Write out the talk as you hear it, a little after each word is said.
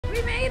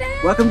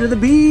Welcome to the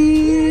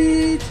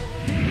beach.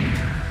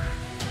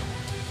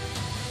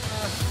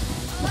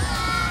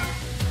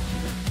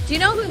 Do you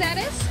know who that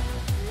is?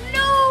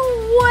 No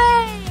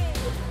way!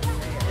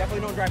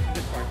 Definitely don't drive to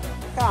this part though.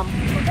 Come.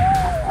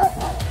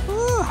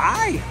 Ooh,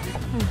 hi.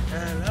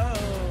 Hello.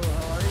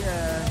 How are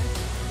ya?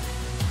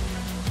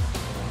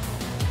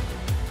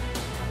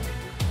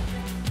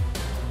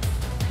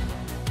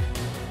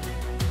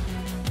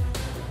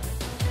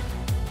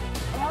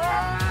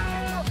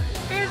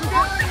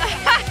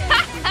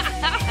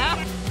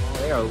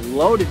 They are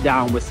loaded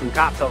down with some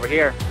cops over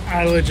here.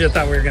 I legit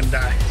thought we were gonna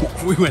die.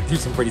 We went through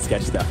some pretty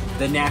sketchy stuff.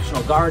 The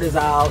National Guard is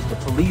out, the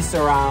police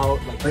are out.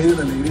 Hey,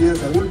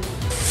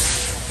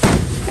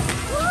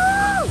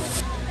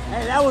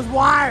 that was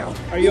wild.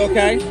 Are you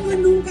okay?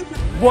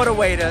 What a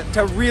way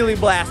to really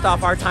blast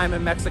off our time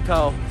in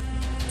Mexico.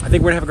 I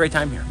think we're gonna have a great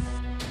time here.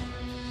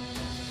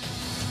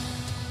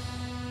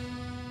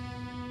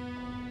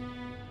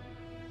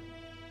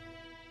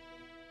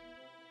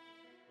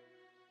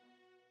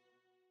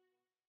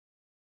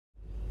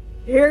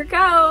 Here it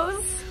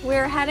goes.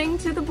 We're heading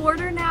to the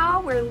border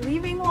now. We're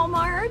leaving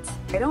Walmart.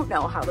 I don't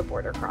know how the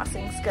border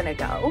crossing's gonna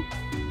go.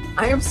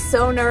 I am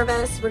so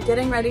nervous. We're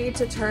getting ready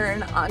to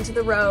turn onto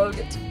the road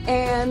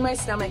and my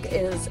stomach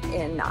is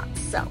in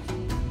knots. So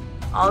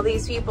all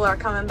these people are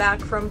coming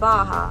back from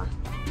Baja.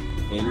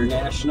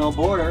 International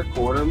border,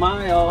 quarter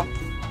mile.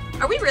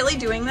 Are we really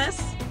doing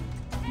this?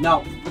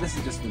 No, but this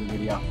is just for the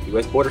video.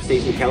 U.S. border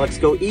station, Calyx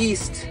go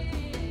east.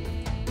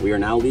 We are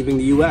now leaving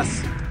the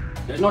U.S.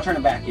 There's no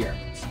turning back here.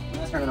 We're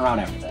not turning around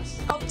after this.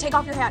 Oh, take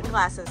off your hat and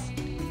glasses.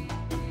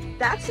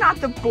 That's not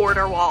the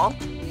border wall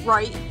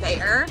right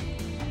there.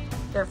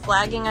 They're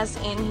flagging us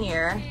in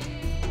here.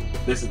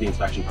 This is the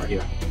inspection part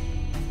here.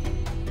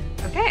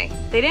 Okay,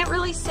 they didn't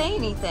really say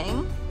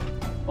anything.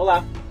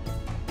 Hola.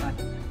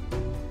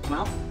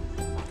 Smile.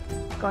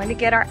 Going to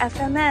get our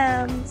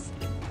FMMs.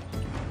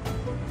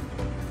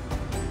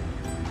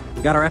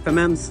 We got our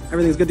FMMs.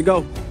 Everything's good to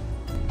go.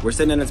 We're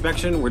sitting in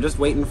inspection. We're just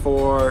waiting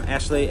for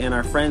Ashley and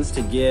our friends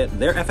to get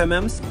their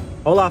FMMs.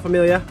 Hola,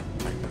 familia.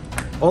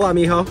 Hola,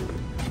 mijo.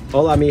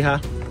 Hola, mija.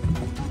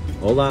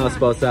 Hola,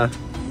 esposa.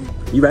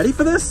 You ready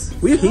for this?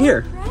 We're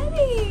here.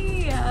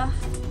 Ready.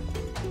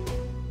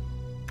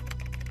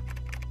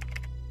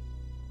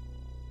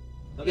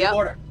 Look at the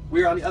border.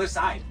 We're on the other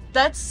side.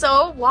 That's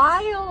so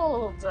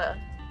wild.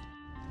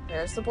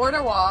 There's the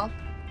border wall.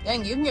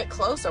 Dang, you can get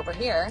close over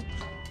here.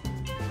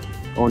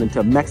 Going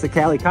into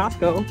Mexicali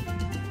Costco.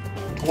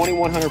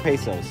 2,100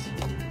 pesos.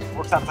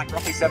 Works out like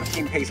roughly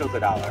 17 pesos a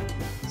dollar.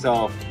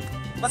 So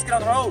let's get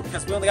on the road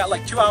because we only got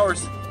like 2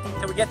 hours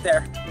till we get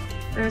there.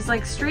 There's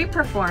like street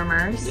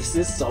performers. This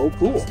is so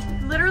cool.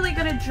 Literally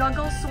gonna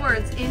juggle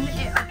swords in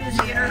a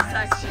busy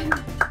intersection.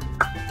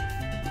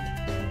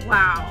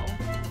 Wow.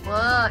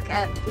 Look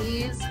at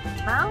these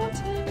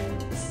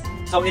mountains.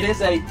 So it is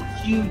a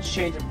huge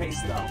change of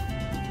pace though.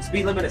 The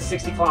speed limit is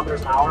 60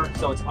 kilometers an hour,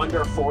 so it's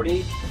under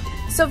 40.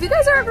 So if you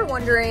guys are ever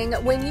wondering,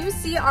 when you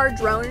see our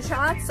drone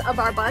shots of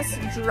our bus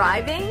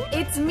driving,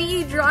 it's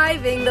me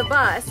driving the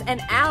bus and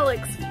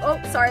Alex, oh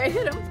sorry I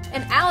hit him,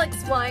 and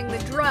Alex flying the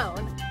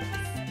drone.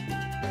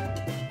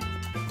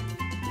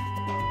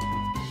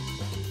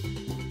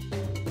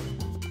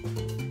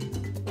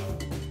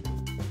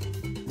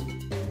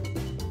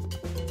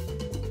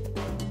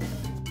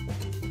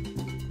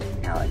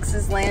 Alex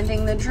is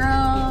landing the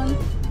drone.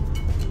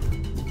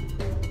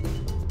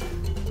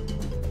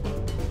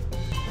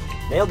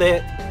 Nailed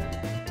it.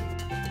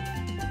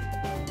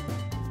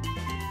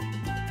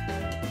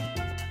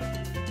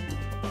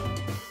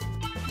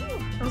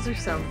 Those are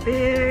some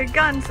big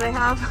guns they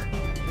have.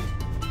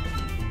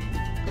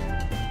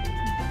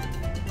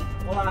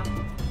 Hola.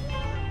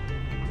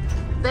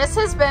 This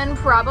has been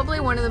probably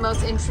one of the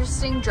most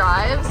interesting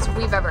drives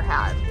we've ever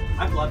had.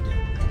 I've loved it.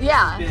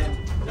 Yeah.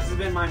 This has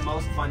been my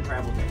most fun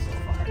travel day so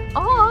far.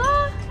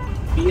 Aww.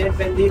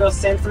 Bienvenido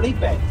San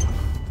Felipe.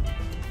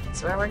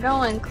 That's where we're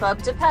going,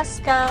 Club de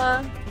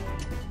Pesca.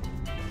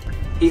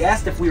 He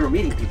asked if we were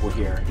meeting people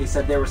here. He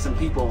said there were some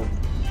people,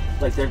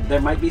 like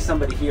there might be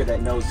somebody here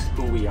that knows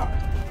who we are.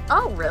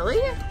 Oh, really?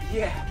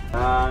 Yeah.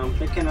 I'm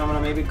thinking I'm gonna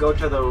maybe go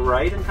to the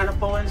right and kind of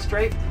pull in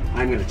straight.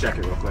 I'm gonna check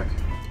it real quick.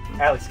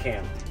 Alex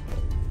cam.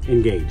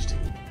 Engaged.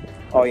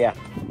 Oh yeah,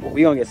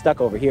 we gonna get stuck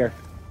over here.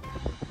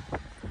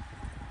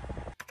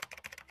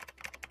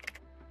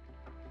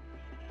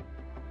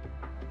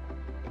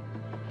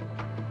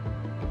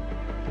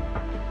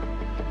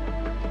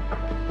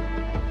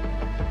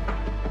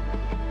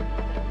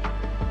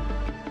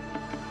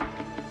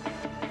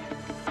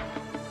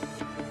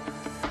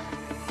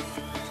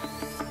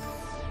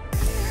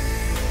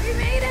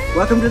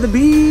 Welcome to the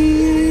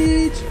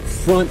beach!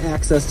 Front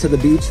access to the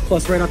beach,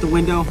 plus right out the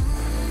window.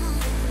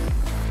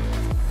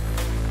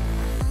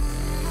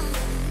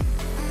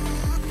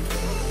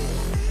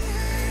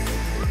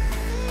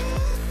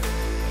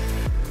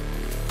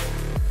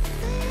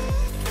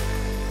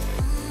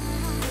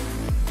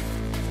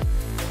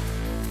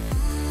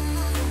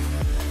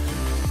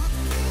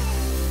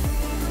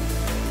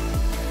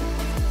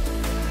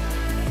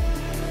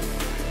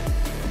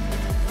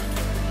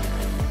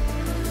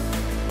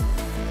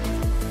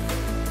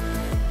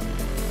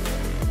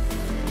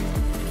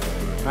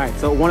 right,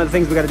 so one of the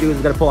things we gotta do is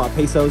we gotta pull out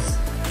pesos.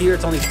 Here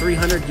it's only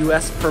 300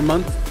 US per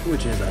month,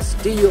 which is a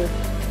steal.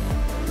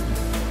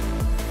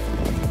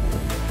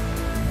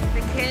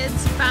 The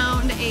kids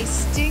found a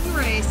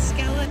stingray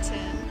skeleton.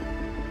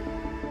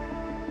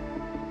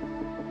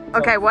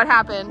 Okay, what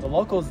happened? The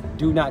locals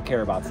do not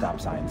care about stop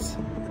signs.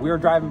 We were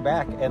driving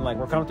back and like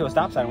we're coming to a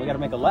stop sign, we gotta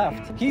make a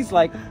left. He's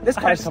like, this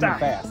car's coming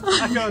fast.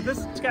 I go, this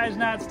guy's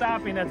not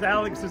stopping as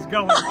Alex is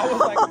going. I was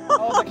like,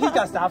 he's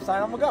got a stop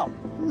sign, I'm gonna go.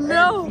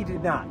 No. And he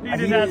did not. He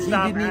did not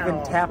stop He didn't at even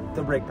all. tap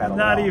the brake pedal.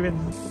 Not at all.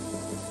 even.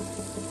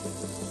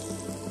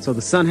 So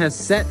the sun has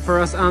set for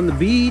us on the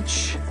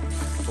beach,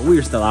 but we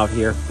are still out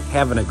here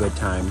having a good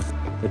time.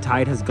 The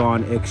tide has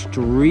gone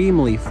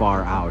extremely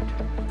far out.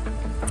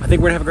 I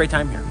think we're gonna have a great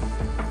time here.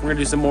 We're gonna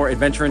do some more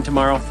adventuring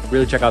tomorrow,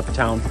 really check out the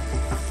town,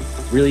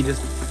 really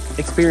just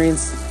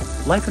experience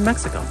life in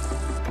Mexico.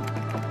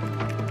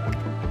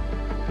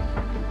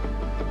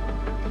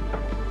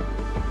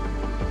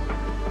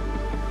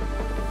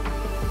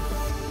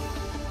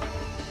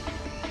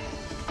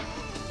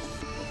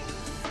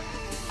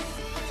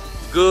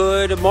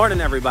 Good morning,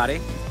 everybody.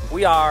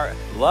 We are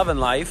loving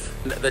life.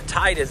 The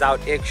tide is out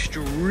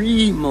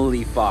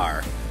extremely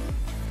far.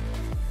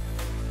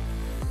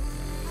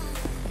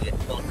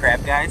 Little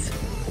crab guys.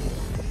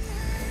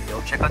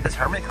 Go check out this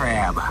hermit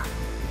crab.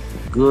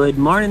 Good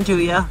morning to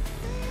ya.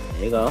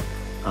 There you go.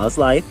 How's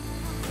life?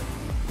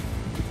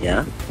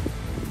 Yeah?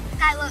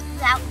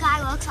 That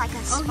guy looks like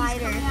a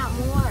spider. He's coming out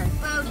more.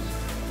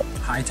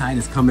 High tide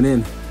is coming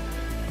in.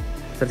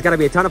 So it's gotta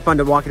be a ton of fun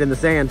to walk it in the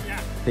sand.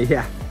 Yeah.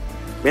 Yeah.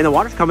 Man, the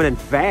water's coming in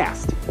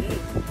fast.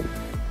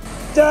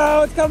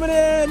 No, it's coming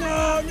in!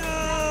 No,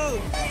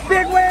 no!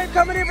 Big wave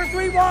coming in for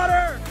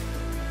Sweetwater!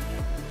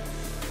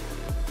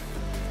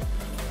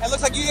 It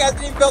looks like you guys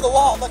didn't even build a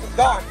wall. Look, it's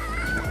gone.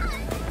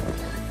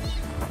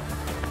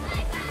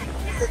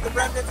 This is the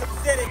remnants of the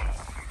city.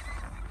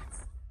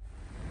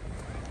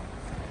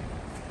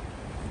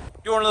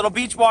 Doing a little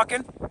beach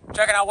walking,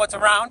 checking out what's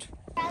around.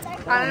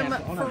 I'm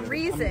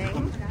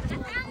freezing.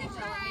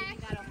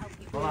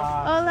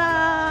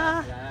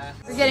 Hola!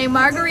 We're getting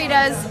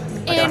margaritas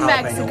in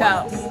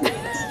Mexico.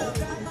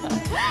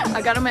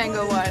 I got a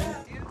mango one.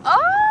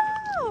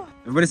 Oh!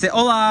 Everybody say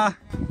hola!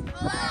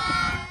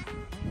 Hola.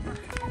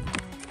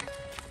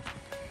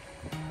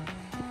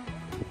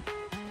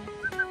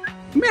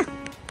 Come here.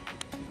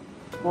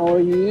 How are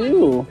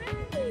you?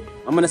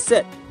 I'm gonna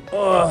sit.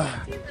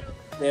 Oh,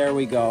 there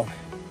we go.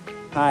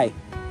 Hi.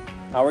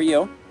 How are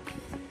you?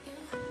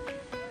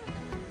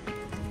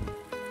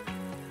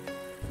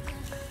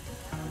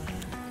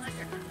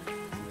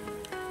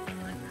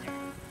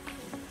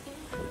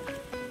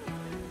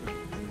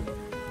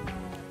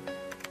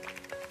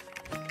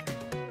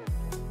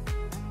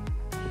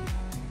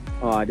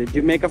 Oh, did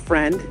you make a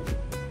friend?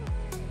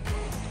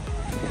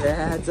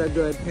 That's a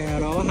good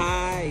paddle.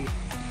 Hi.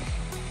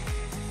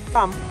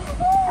 Come.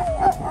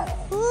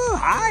 Ooh,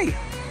 hi.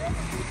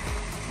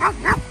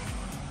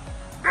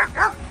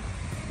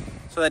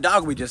 So that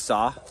dog we just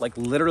saw, like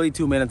literally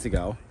 2 minutes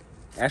ago,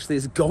 Ashley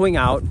is going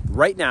out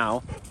right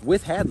now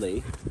with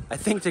Hadley, I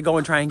think to go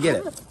and try and get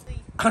it.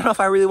 I don't know if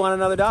I really want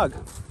another dog.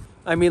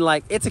 I mean,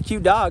 like, it's a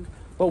cute dog,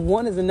 but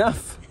one is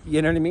enough.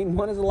 You know what I mean?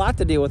 One is a lot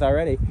to deal with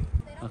already.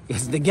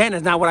 Again,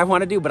 it's not what I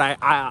want to do, but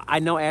I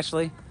know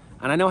Ashley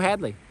and I know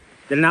Hadley.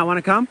 Did it not want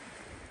to come?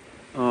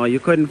 Oh, you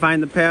couldn't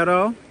find the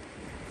perro?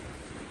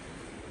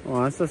 Oh,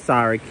 I'm so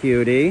sorry,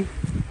 cutie.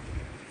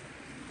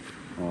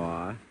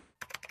 Aw.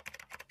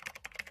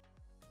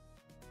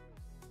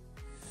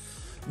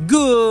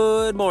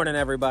 Good morning,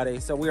 everybody.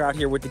 So we're out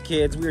here with the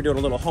kids. We were doing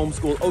a little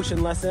homeschool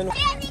ocean lesson.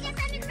 Hey, I think I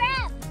found a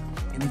crab.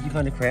 And did you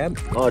find a crab?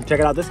 Oh, check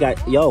it out, this guy.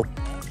 Yo.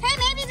 Hey,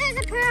 maybe there's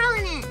a pearl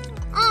in it.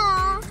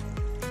 Aw.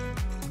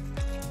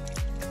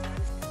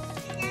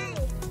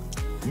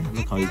 Yeah,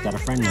 look how he's got a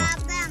friend now.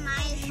 Crab that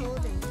Maya's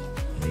holding.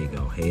 There you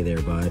go. Hey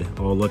there, bud.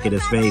 Oh, look at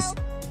his face.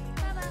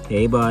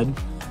 Hey, bud.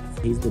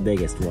 He's the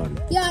biggest one.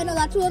 Yeah, I know,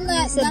 that's one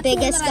That's the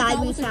biggest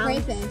guy we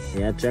found.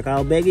 Yeah, check out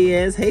how big he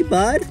is. Hey,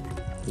 bud.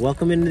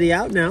 Welcome into the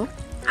out now.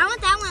 I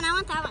want that one. I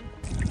want that one.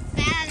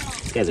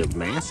 These guys are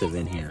massive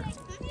in here.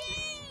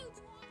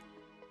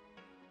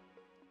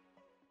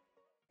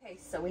 Okay,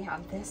 so we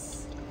have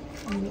this.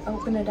 When we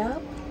open it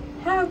up,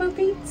 have a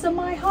piece of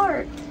my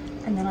heart.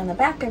 And then on the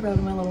back, I wrote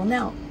him a little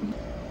note.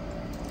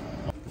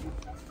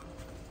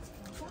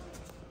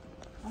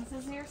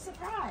 This is your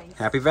surprise.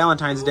 Happy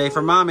Valentine's Day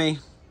for Mommy.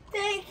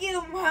 Thank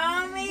you,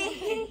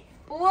 Mommy.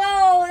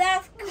 Whoa,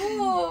 that's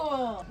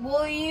cool.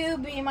 Will you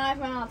be my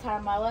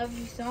Valentine? I love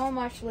you so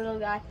much, little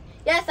guy.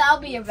 Yes, I'll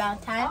be your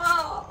Valentine.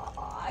 Oh,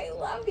 I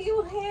love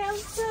you,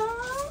 handsome.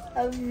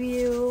 Love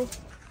you.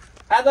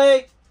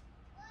 Hadley!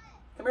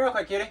 Come here real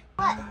quick, cutie.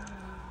 What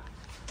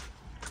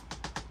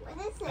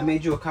is I it?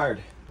 made you a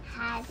card.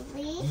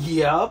 Hadley?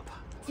 Yup.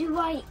 Do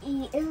I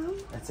eat him?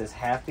 It says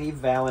Happy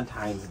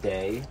Valentine's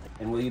Day.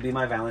 And will you be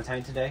my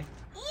Valentine today?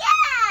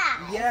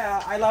 Yeah!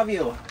 Yeah, I love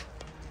you.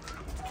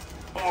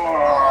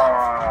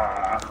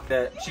 Oh,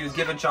 that she was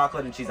given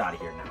chocolate and she's out of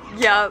here now.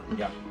 Yep.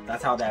 Yep,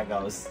 that's how that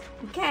goes.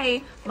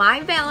 Okay,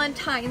 my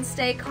Valentine's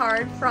Day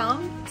card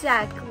from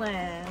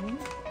Declan.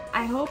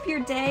 I hope your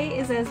day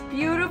is as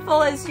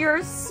beautiful as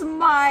your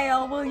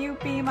smile. Will you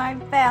be my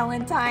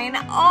Valentine?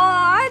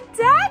 Aw,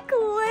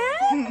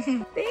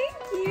 Declan! Thank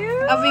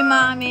you. Love you,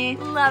 Mommy.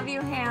 Love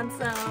you,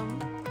 handsome.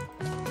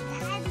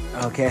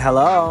 Okay,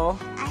 hello.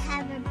 I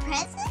have a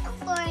present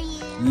for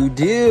you. You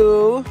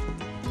do?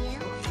 You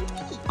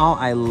and me. Oh,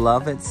 I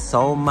love it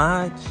so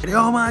much.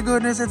 Oh my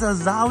goodness, it's a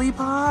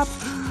Zollipop.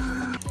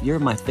 You're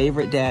my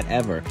favorite dad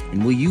ever.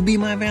 And will you be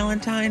my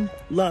Valentine?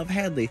 Love,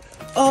 Hadley.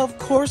 Of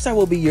course I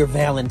will be your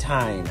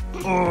Valentine.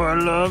 Oh, I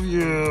love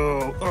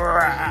you.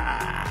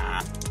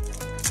 I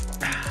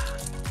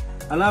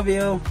love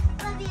you.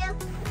 Love you.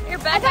 You're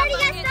back I've up already on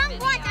got his stung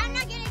video. once. I'm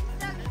not getting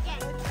stung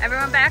again.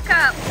 Everyone back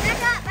up.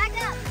 Back up, back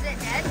up. Is it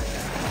dead?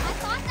 I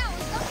thought that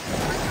was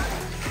something.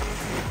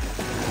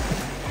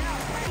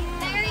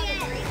 There he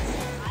is.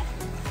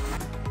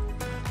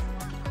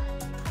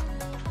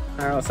 I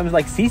don't know, some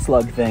like sea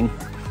slug thing.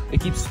 It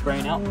keeps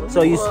spraying out.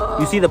 So you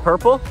see the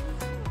purple?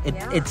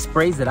 It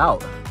sprays it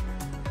out.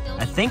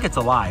 I think it's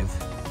alive.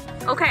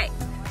 Okay,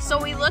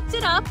 so we looked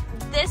it up.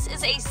 This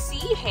is a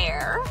sea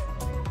hare,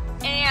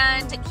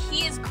 and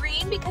he is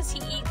green because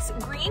he eats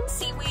green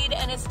seaweed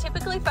and is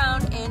typically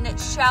found in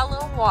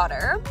shallow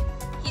water.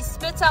 He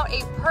spits out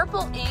a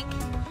purple ink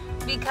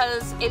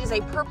because it is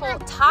a purple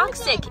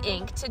toxic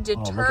ink to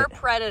deter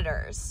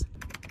predators.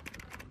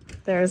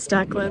 There's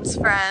Declan's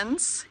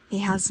friends. He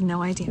has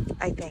no idea,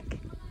 I think.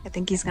 I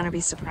think he's gonna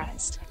be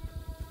surprised.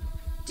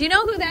 Do you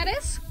know who that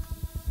is?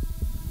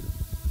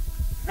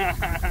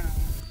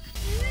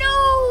 No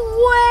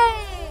way!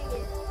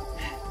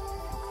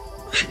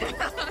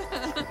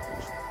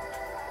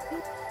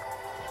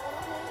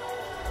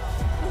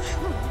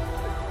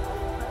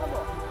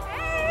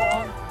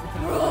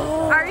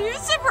 Are you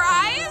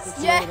surprised?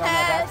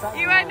 Yes.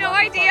 You had no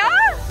idea?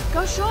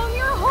 Go show him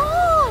your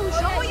home.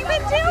 Show him what you've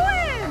been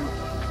doing.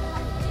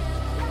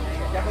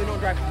 Definitely don't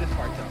drive through this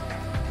part though.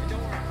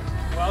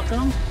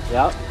 Welcome.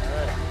 Yep.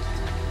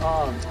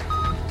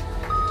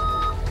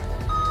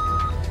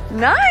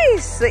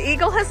 Nice. The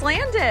eagle has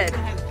landed.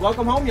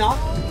 Welcome home, y'all.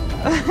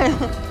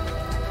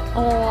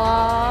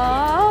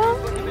 Aww.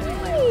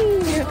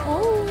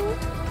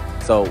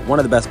 So one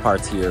of the best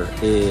parts here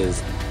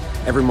is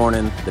every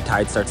morning the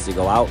tide starts to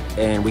go out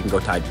and we can go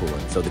tide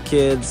pooling. So the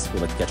kids, we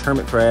like to catch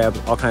hermit crabs,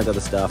 all kinds of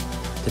other stuff.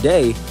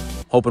 Today,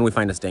 hoping we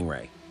find a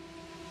stingray.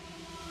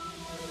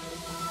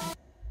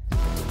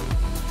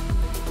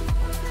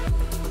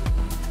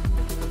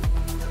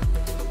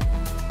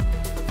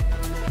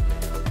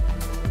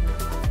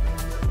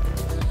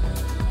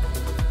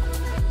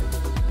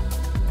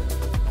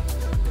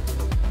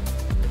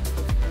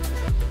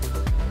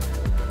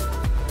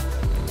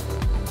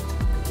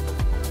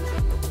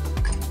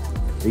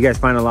 You guys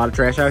find a lot of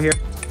trash out here?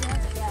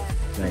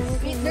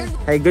 Nice.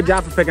 Hey, good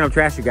job for picking up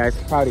trash, you guys.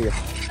 Proud of you.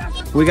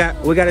 We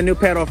got a new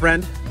paddle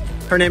friend.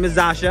 Her name is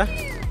Zasha.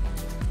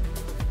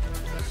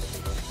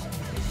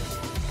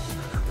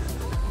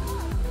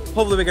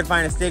 Hopefully we can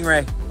find a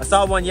stingray. I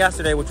saw one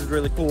yesterday, which was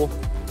really cool.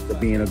 So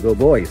being a good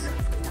boys.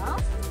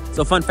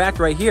 So fun fact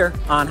right here,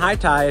 on high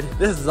tide,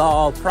 this is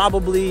all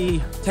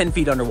probably 10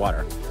 feet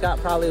underwater. It's got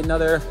probably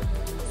another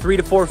 3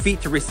 to 4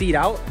 feet to recede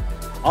out.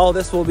 All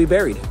this will be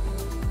buried.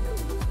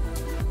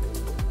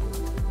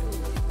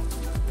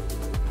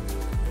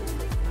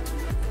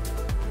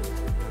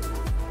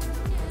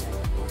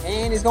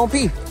 And he's gonna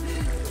pee.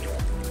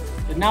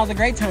 And now's a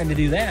great time to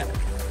do that.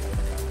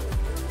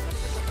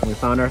 We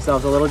found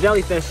ourselves a little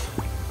jellyfish.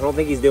 I don't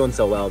think he's doing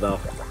so well though.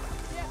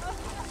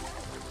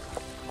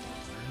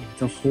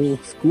 It's a whole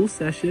school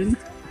session.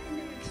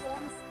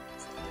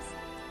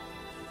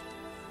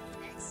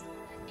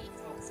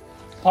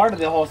 Part of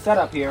the whole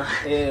setup here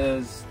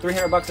is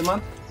 $300 a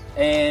month,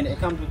 and it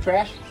comes with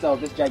trash, so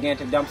this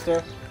gigantic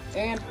dumpster,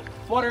 and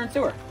water and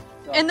sewer.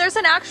 So, And there's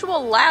an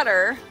actual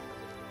ladder.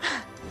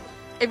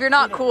 If you're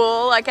not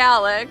cool like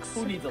Alex.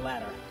 who needs a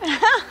ladder?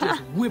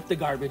 Just whip the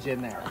garbage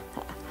in there.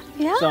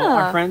 Yeah. So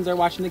our friends are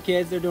watching the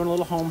kids. They're doing a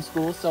little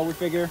homeschool, so we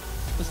figure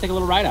let's take a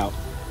little ride out.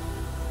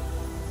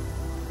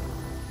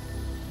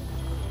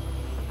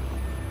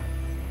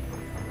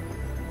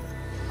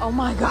 Oh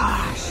my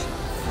gosh.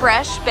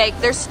 Fresh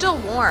baked. They're still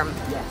warm.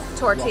 Yes.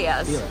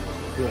 Tortillas. Feel it.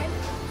 Feel it.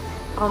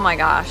 Oh my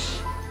gosh.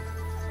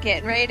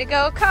 Getting ready to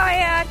go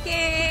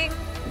kayaking.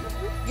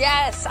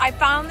 Yes, I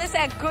found this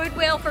at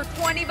Goodwill for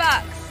 20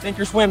 bucks. Sink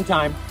or swim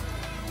time.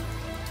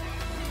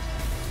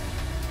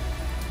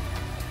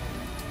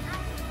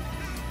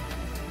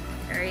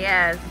 There he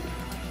is.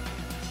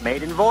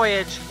 Maiden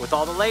voyage with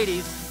all the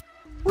ladies.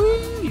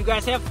 Woo! You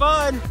guys have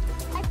fun.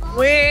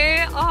 We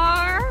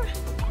are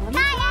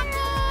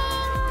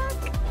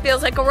Kayaking!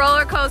 feels like a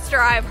roller coaster,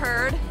 I've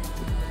heard.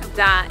 I've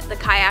got the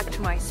kayak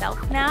to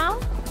myself now.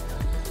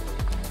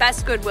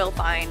 Best Goodwill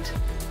find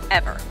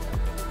ever.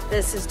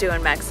 This is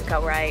doing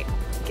Mexico right.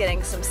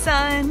 Getting some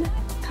sun,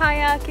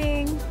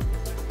 kayaking.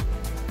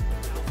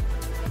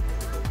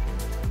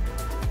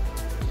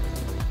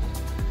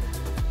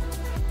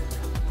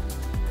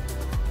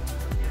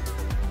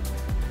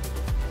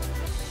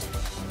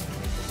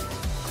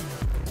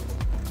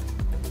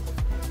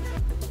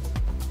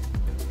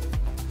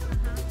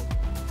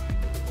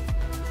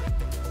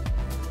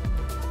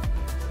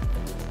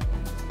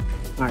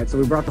 All right, so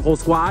we brought the whole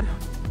squad,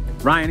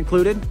 Ryan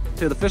included,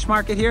 to the fish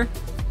market here.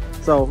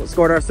 So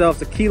scored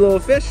ourselves a kilo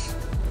of fish,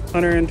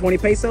 120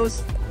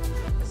 pesos.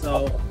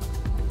 So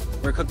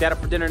we're gonna cook that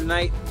up for dinner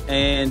tonight.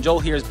 And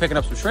Joel here is picking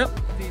up some shrimp.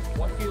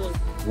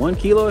 1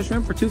 kilo of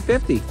shrimp for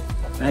 $2.50.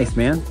 Nice,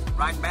 man.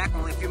 Riding back,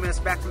 only a few minutes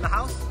back from the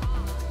house.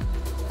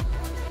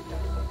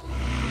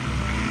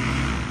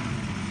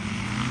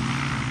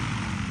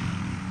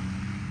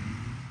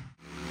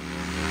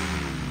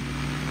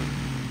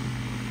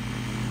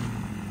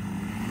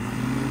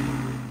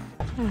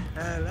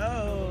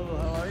 Hello,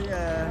 how are you?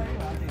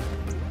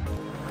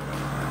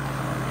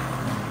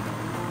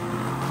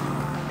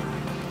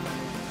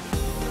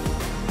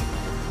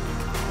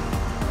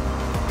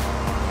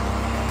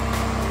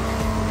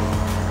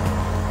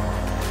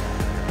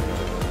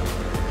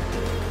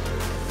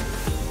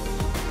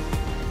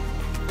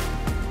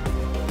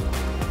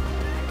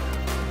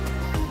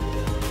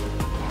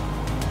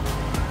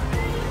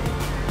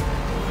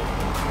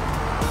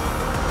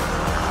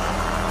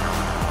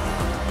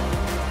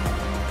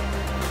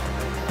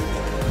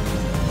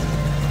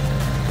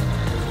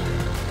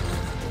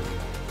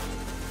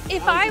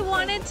 If I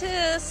wanted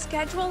to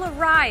schedule a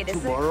ride, is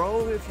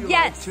tomorrow, if you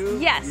yes, like to.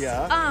 yes.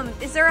 Yeah.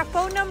 Is there a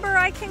phone number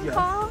I can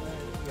call?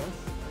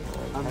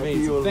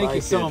 Amazing. Thank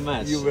you so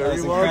much. You're very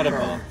That's welcome.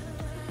 incredible.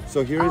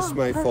 So here is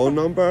my phone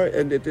number,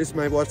 and it is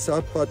my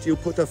WhatsApp, but you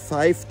put a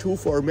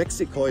 52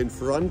 Mexico in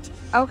front.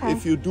 Okay.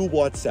 If you do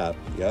WhatsApp.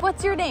 Yeah.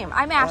 What's your name?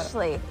 I'm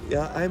Ashley.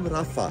 Yeah, I'm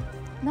Rafa.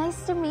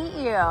 Nice to meet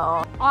you.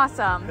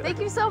 Awesome. Thank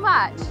you so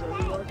much.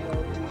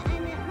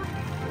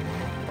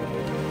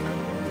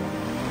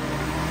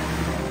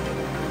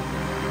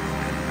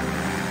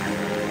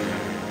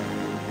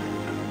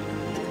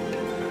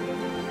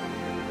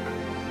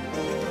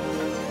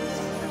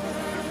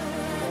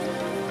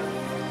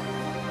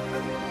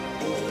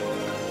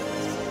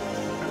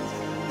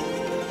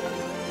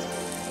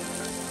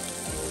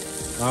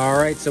 All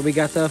right, so we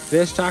got the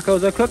fish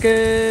tacos are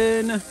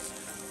cooking.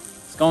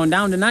 It's going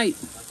down tonight.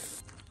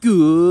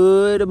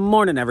 Good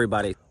morning,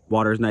 everybody.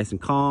 Water's nice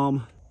and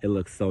calm. It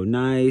looks so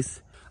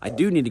nice. I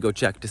do need to go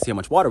check to see how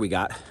much water we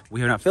got. We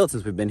have not filled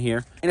since we've been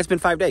here, and it's been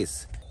 5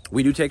 days.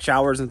 We do take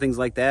showers and things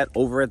like that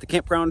over at the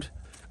campground,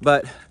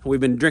 but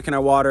we've been drinking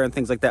our water and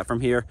things like that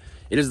from here.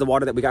 It is the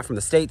water that we got from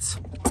the States.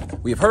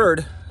 We've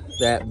heard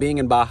that being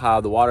in Baja,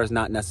 the water is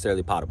not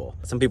necessarily potable.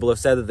 Some people have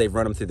said that they've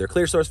run them through their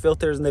clear source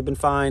filters and they've been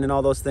fine and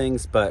all those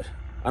things, but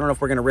I don't know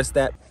if we're gonna risk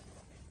that.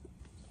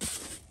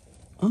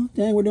 Oh,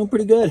 dang, we're doing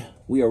pretty good.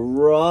 We are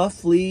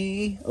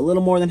roughly a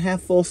little more than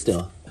half full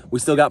still. We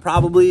still got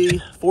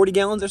probably 40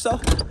 gallons or so.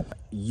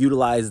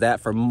 Utilize that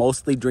for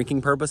mostly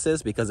drinking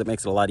purposes because it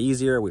makes it a lot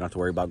easier. We don't have to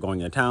worry about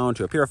going into town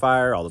to a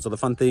purifier, all those other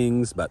fun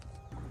things, but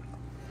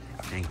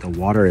dang, the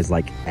water is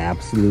like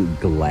absolute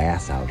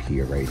glass out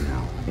here right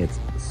now. It's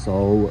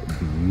so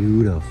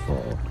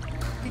beautiful.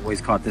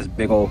 Always caught this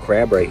big old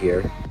crab right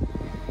here.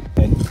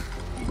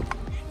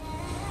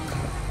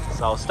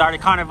 So started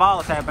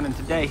Carnival is happening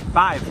today,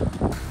 5.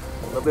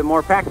 A little bit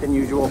more packed than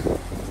usual.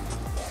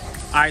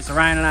 All right, so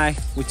Ryan and I,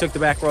 we took the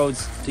back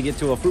roads to get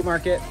to a fruit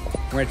market.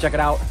 We're gonna check it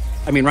out.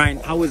 I mean, Ryan,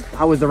 how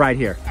was the ride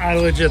here? I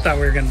legit thought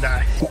we were gonna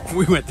die.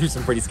 We went through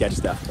some pretty sketchy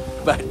stuff,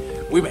 but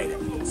we made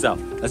it. So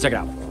let's check it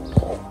out.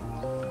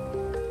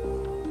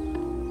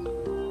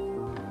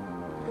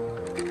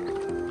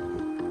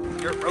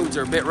 Dirt roads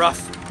are a bit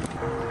rough.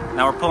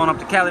 Now we're pulling up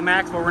to Cali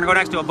Max, but we're gonna go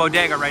next to a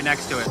bodega right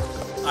next to it.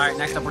 All right,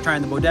 next up we're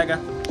trying the bodega.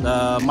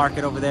 The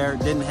market over there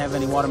didn't have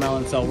any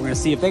watermelon, so we're gonna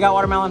see if they got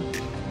watermelon.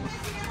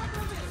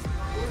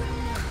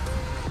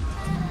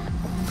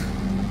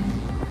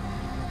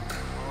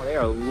 Oh, they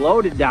are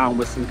loaded down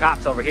with some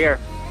cops over here.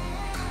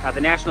 Got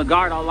the National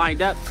Guard all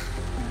lined up.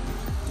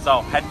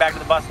 So heading back to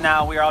the bus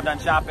now. We are all done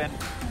shopping.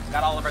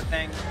 Got all of our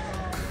things.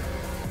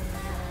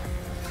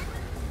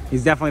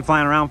 He's definitely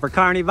flying around for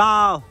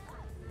Carnival.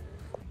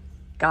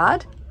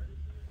 God?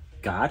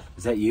 God,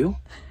 is that you?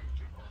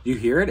 Do you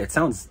hear it? It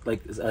sounds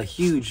like a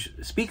huge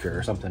speaker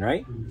or something,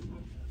 right?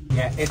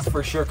 Yeah, it's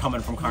for sure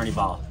coming from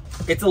Carnival.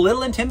 It's a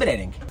little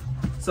intimidating.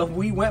 So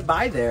we went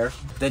by there,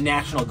 the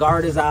National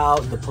Guard is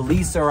out, the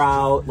police are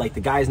out, like the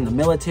guys in the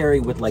military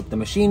with like the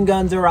machine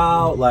guns are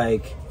out,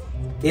 like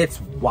it's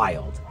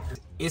wild.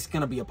 It's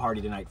gonna be a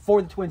party tonight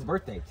for the twins'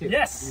 birthday too.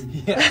 Yes.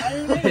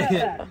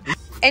 Yeah.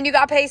 And you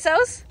got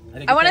pesos?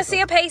 I want to see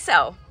a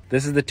peso.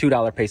 This is the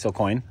 $2 peso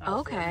coin.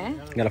 Okay.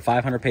 You got a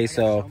 500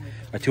 peso,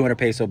 a 200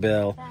 peso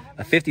bill,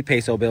 a 50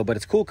 peso bill, but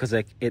it's cool because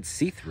it's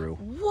see-through.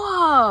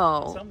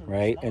 Whoa.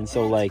 Right? And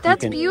so like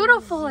That's you can,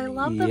 beautiful. I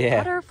love the Yeah.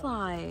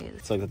 butterflies.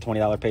 It's like the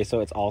 $20 peso.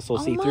 It's also Oh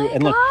see-through. my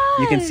And look,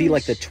 you can see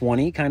like the gosh.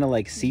 20 kind of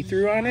like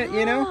see-through on it,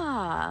 you know?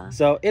 Yeah.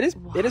 So it is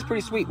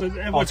pretty sweet.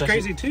 And what's Also,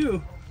 crazy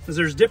too is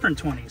there's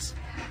different 20s.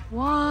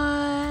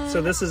 What?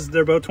 So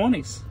they're both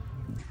 20s.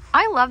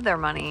 I love their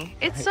money.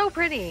 It's so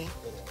pretty.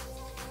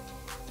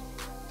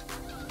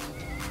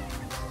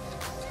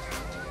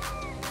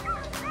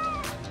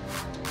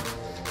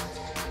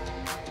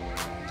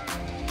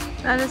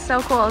 That is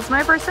so cool. It's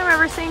my first time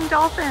ever seeing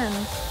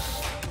dolphins.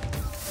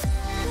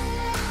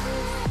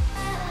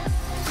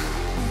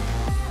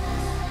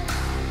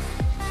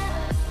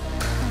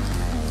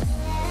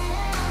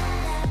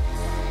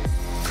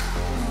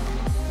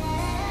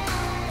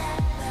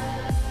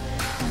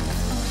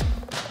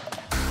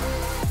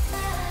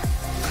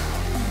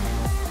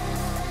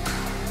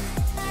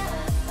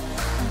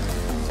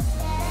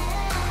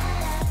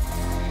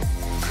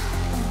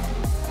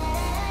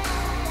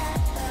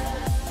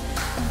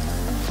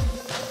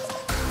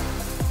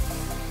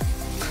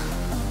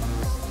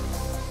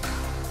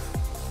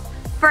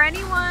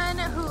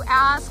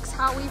 asks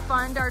how we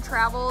fund our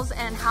travels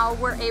and how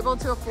we're able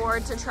to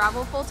afford to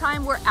travel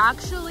full-time, we're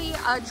actually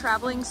a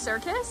traveling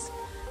circus.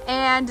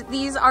 And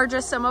these are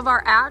just some of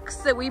our acts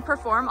that we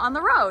perform on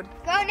the road.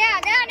 Go now,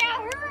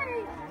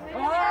 hurry!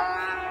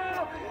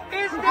 Oh,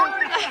 he's doing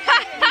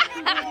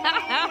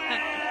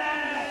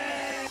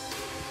it!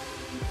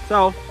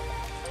 So,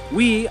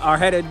 we are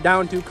headed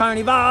down to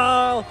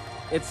Carnival.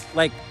 It's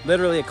like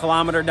literally a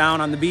kilometer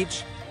down on the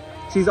beach.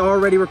 She's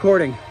already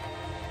recording.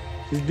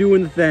 She's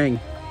doing the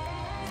thing.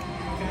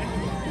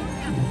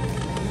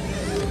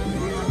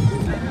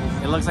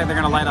 It looks like they're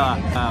gonna light a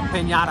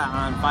piñata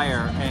on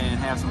fire and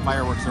have some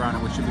fireworks around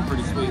it, which should be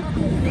pretty sweet.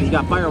 He's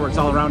got fireworks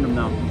all around him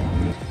now.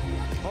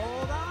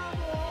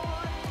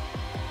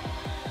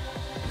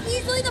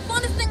 Easily the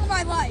funnest thing of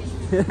my life.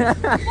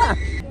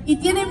 Y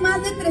tiene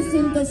más de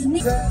 300,000.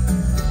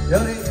 Y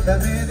ahorita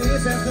me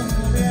dices tú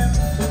bien,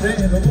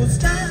 pero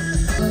buscas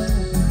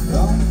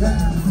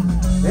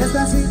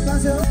esta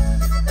situación.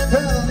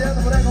 Pero donde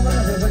ando por ahí,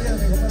 compadre, se faría mi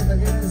compadre,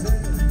 aquí dice.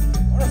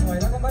 Ahora se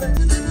baila, compadre.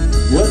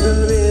 Yo te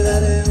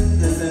olvidaré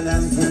desde la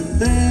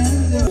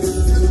sentencia.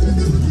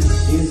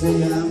 Y se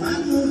llama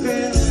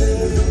mujer.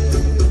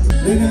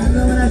 Regalo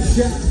una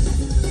chat.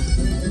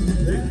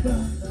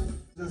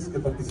 Que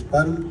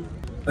participaron.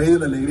 Rey de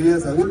la Alegría,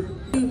 Saúl.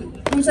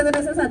 Muchas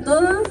gracias a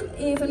todos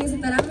y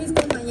felicitar a mis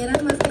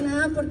compañeras más que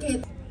nada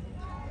porque...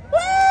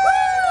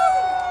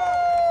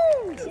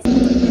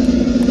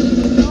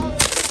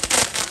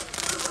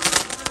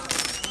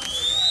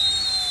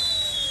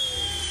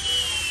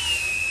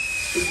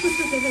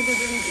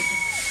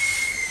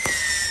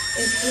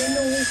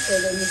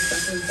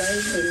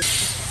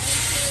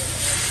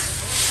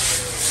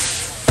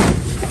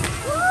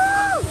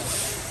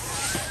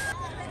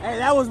 Hey,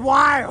 that was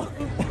wild.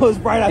 That was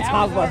right on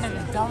top of us.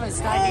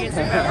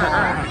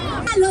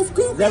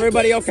 Is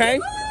everybody okay?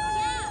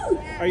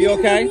 Are you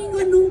okay?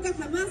 What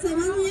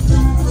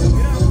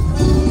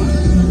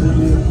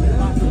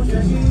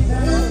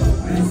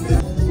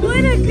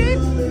a good...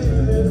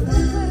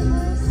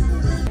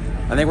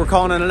 I think we're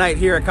calling it a night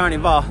here at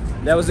Carnival.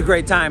 That was a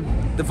great time.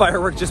 The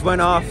fireworks just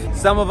went off.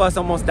 Some of us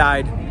almost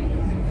died.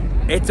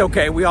 It's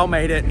okay, we all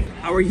made it.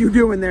 How are you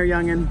doing there,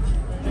 youngin'?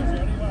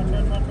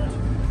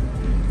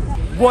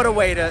 What a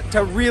way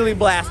to really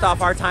blast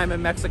off our time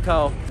in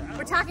Mexico.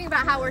 We're talking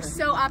about how we're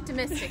so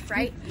optimistic,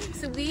 right?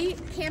 So we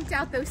camped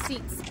out those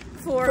seats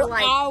for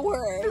like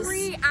hours.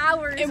 3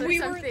 hours and or we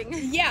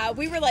something.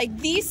 we were like,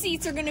 these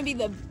seats are gonna be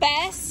the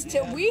best.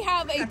 We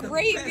have a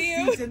great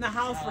view. Seats in the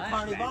house for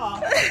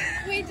Carnival.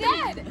 We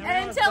did,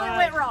 and until it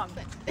went wrong.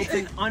 It's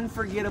an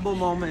unforgettable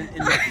moment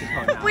in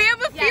Mexico now. We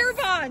have a fear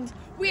bond.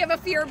 We have a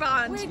fear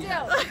bond. We do.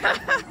 Happy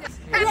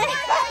birthday,